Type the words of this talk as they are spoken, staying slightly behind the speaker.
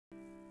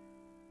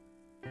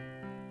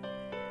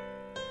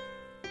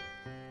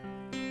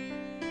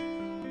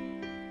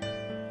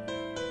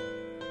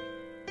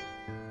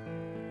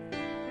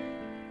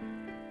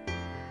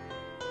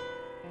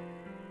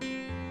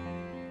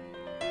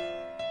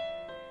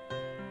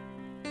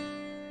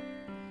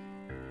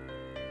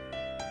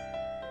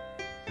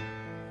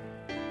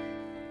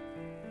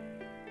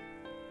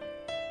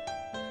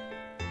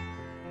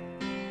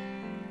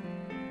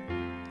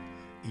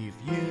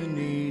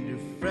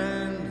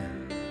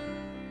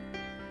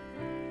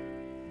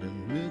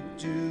Don't look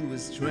to a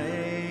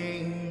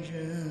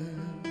stranger.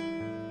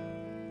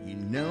 You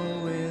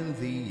know in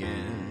the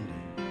end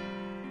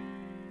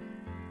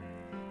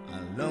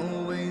I'll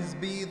always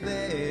be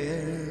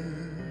there.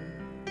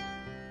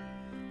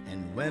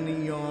 And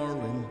when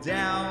you're in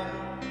doubt,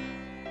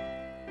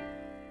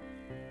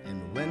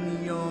 and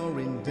when you're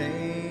in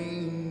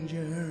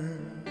danger,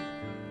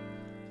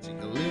 take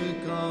a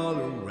look all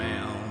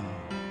around,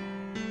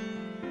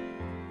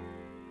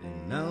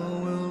 and I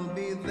will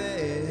be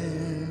there.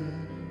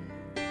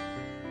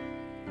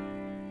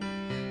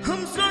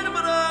 I'm sorry,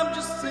 but I'm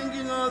just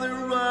thinking of the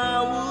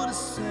right word to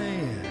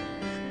say.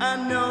 I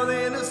know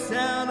they don't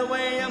sound the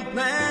way I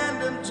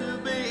planned them to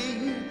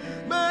be,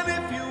 but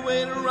if you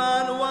wait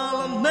around a while,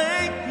 I'll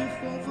make you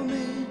fall for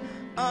me.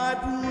 I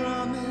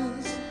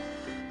promise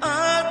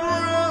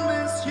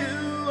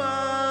you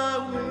I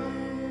will.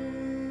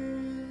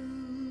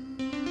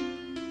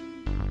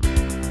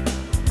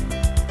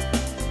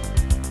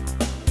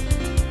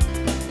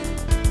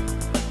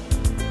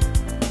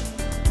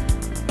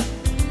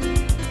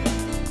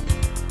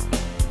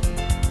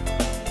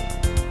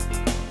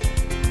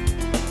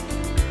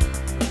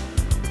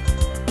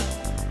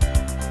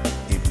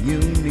 If you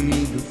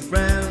need a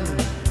friend,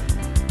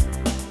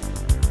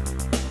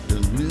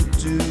 don't look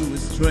to a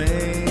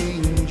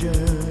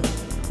stranger.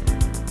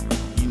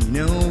 You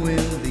know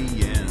in the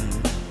end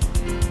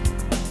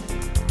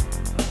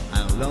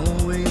I'll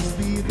always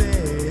be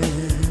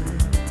there.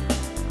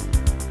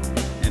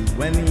 And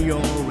when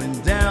you're in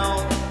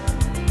doubt,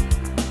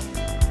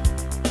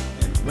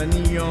 and when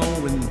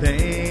you're in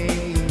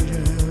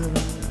danger,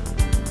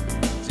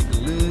 take a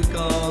look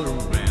all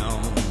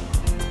around,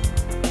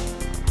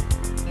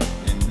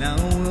 and I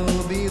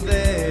will be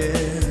there.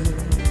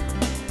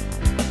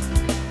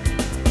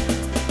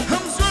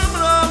 I'm sorry,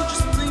 but I'm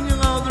just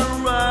thinking of the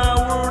right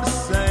word to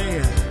say.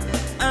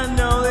 I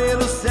know they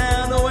don't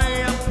sound the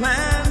way I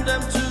planned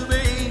them to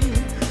be,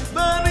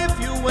 but if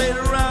you wait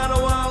around a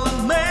while,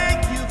 I'll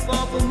make you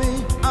fall for me.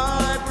 I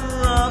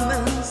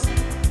promise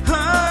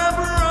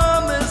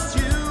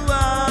you I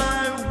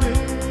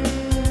will.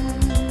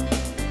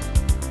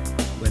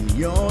 When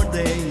your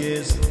day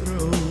is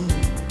through,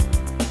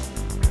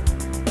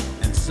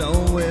 and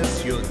so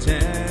is your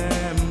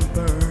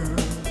temper,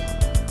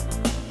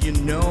 you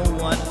know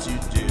what to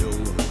do.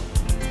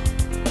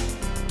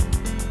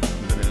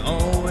 But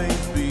I'll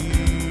always be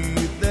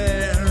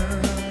there.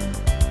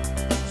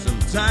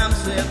 Sometimes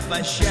if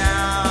I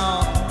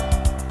shout,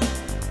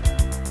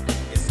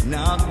 it's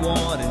not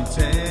what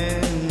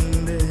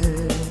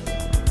intended.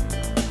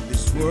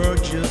 This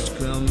word just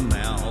come